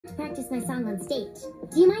Practice my song on stage.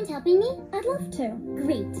 Do you mind helping me? I'd love to.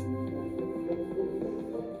 Great.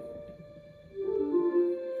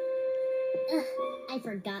 Ugh, I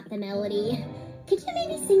forgot the melody. Could you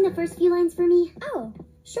maybe sing the first few lines for me? Oh,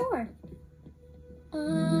 sure.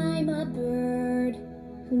 I'm a bird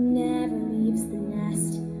who never leaves the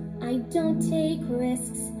nest. I don't take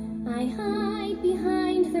risks. I hide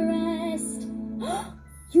behind the rest.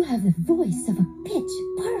 You have the voice of a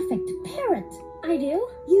pitch-perfect parrot. I do?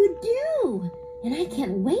 You do! And I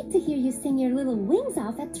can't wait to hear you sing your little wings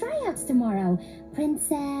off at tryouts tomorrow,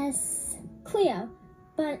 Princess... Cleo.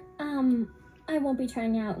 But, I won't be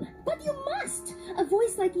trying out. But you must! A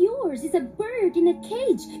voice like yours is a bird in a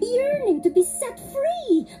cage, yearning to be set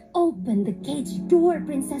free! Open the cage door,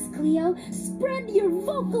 Princess Cleo. Spread your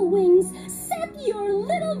vocal wings. Set your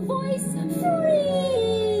little voice free!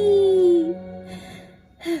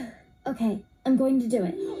 Okay, I'm going to do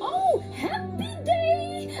it. Oh, happy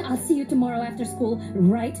day! I'll see you tomorrow after school,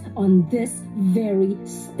 right on this very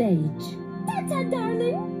stage. Ta-ta,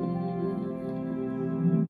 darling!